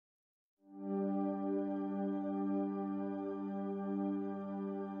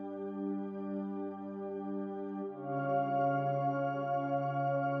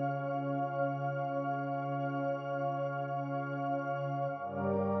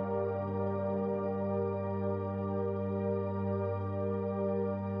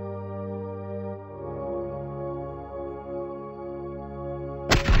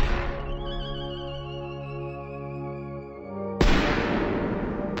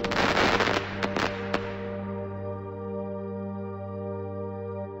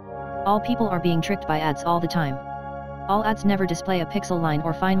All people are being tricked by ads all the time. All ads never display a pixel line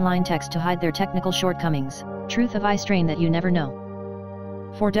or fine line text to hide their technical shortcomings. Truth of eye strain that you never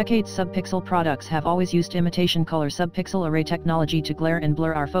know. For decades, Subpixel products have always used imitation color subpixel array technology to glare and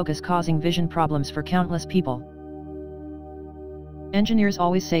blur our focus, causing vision problems for countless people. Engineers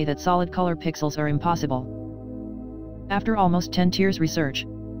always say that solid color pixels are impossible. After almost 10 years research,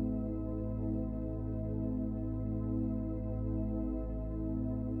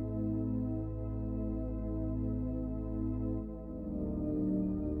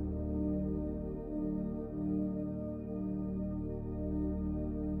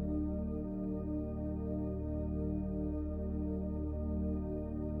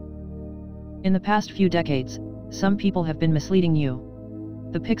 in the past few decades, some people have been misleading you.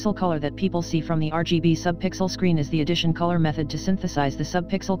 The pixel color that people see from the RGB subpixel screen is the addition color method to synthesize the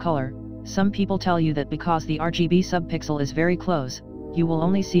subpixel color. Some people tell you that because the RGB subpixel is very close, you will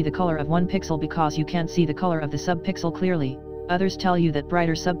only see the color of one pixel because you can't see the color of the subpixel clearly. Others tell you that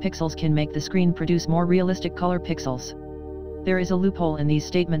brighter subpixels can make the screen produce more realistic color pixels. There is a loophole in these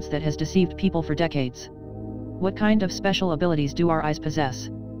statements that has deceived people for decades. What kind of special abilities do our eyes possess?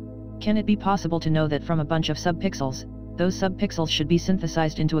 Can it be possible to know that from a bunch of subpixels, those subpixels should be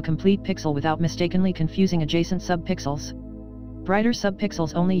synthesized into a complete pixel without mistakenly confusing adjacent subpixels? Brighter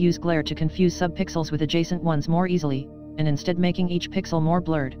subpixels only use glare to confuse subpixels with adjacent ones more easily, and instead making each pixel more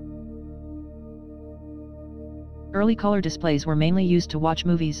blurred. Early color displays were mainly used to watch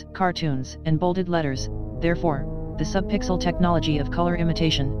movies, cartoons, and bolded letters. Therefore, the subpixel technology of color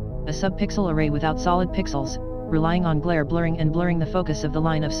imitation, a subpixel array without solid pixels, relying on glare blurring and blurring the focus of the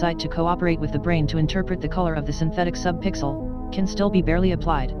line of sight to cooperate with the brain to interpret the color of the synthetic subpixel, can still be barely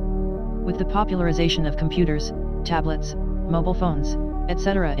applied. With the popularization of computers, tablets, mobile phones,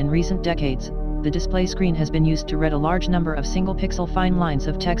 etc. in recent decades, the display screen has been used to read a large number of single-pixel fine lines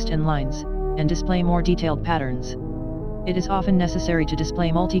of text and lines, and display more detailed patterns. It is often necessary to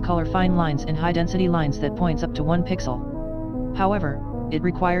display multicolor fine lines and high-density lines that points up to 1 pixel. However, it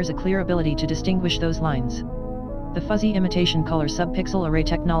requires a clear ability to distinguish those lines. The fuzzy imitation color subpixel array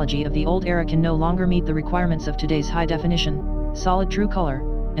technology of the old era can no longer meet the requirements of today's high-definition, solid true color,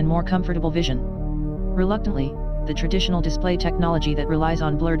 and more comfortable vision. Reluctantly, the traditional display technology that relies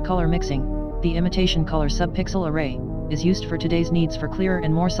on blurred color mixing, the imitation color subpixel array, is used for today's needs for clearer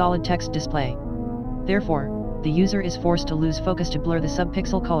and more solid text display. Therefore, the user is forced to lose focus to blur the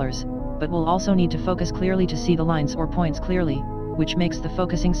subpixel colors, but will also need to focus clearly to see the lines or points clearly, which makes the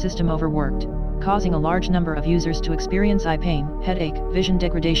focusing system overworked, causing a large number of users to experience eye pain, headache, vision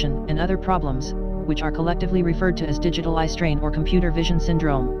degradation, and other problems, which are collectively referred to as digital eye strain or computer vision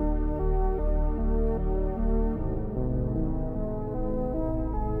syndrome.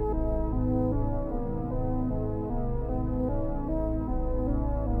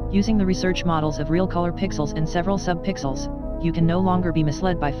 Using the research models of real color pixels and several subpixels, you can no longer be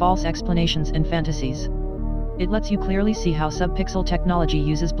misled by false explanations and fantasies. It lets you clearly see how subpixel technology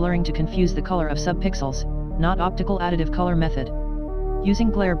uses blurring to confuse the color of subpixels, not optical additive color method. Using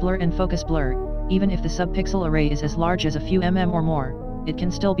glare blur and focus blur, even if the subpixel array is as large as a few mm or more, it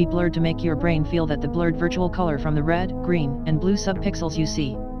can still be blurred to make your brain feel that the blurred virtual color from the red, green, and blue subpixels you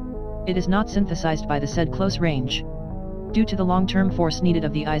see. It is not synthesized by the said close range. Due to the long-term force needed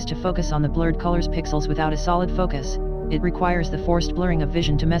of the eyes to focus on the blurred colors pixels without a solid focus, it requires the forced blurring of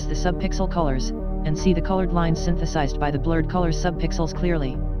vision to mess the subpixel colors, and see the colored lines synthesized by the blurred color subpixels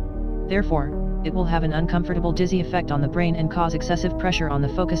clearly. Therefore, it will have an uncomfortable dizzy effect on the brain and cause excessive pressure on the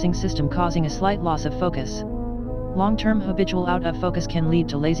focusing system, causing a slight loss of focus. Long-term habitual out of focus can lead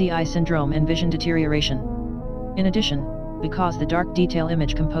to lazy eye syndrome and vision deterioration. In addition, because the dark detail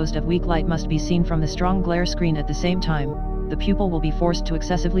image composed of weak light must be seen from the strong glare screen at the same time, the pupil will be forced to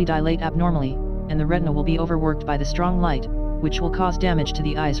excessively dilate abnormally, and the retina will be overworked by the strong light, which will cause damage to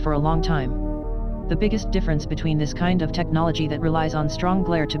the eyes for a long time. The biggest difference between this kind of technology that relies on strong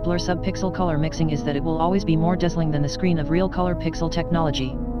glare to blur subpixel color mixing is that it will always be more dazzling than the screen of real color pixel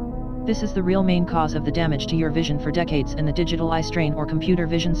technology. This is the real main cause of the damage to your vision for decades and the digital eye strain or computer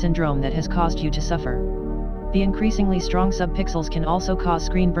vision syndrome that has caused you to suffer. The increasingly strong subpixels can also cause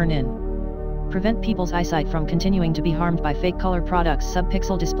screen burn-in. Prevent people's eyesight from continuing to be harmed by fake color products.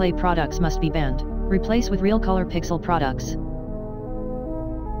 Subpixel display products must be banned. Replace with real color pixel products.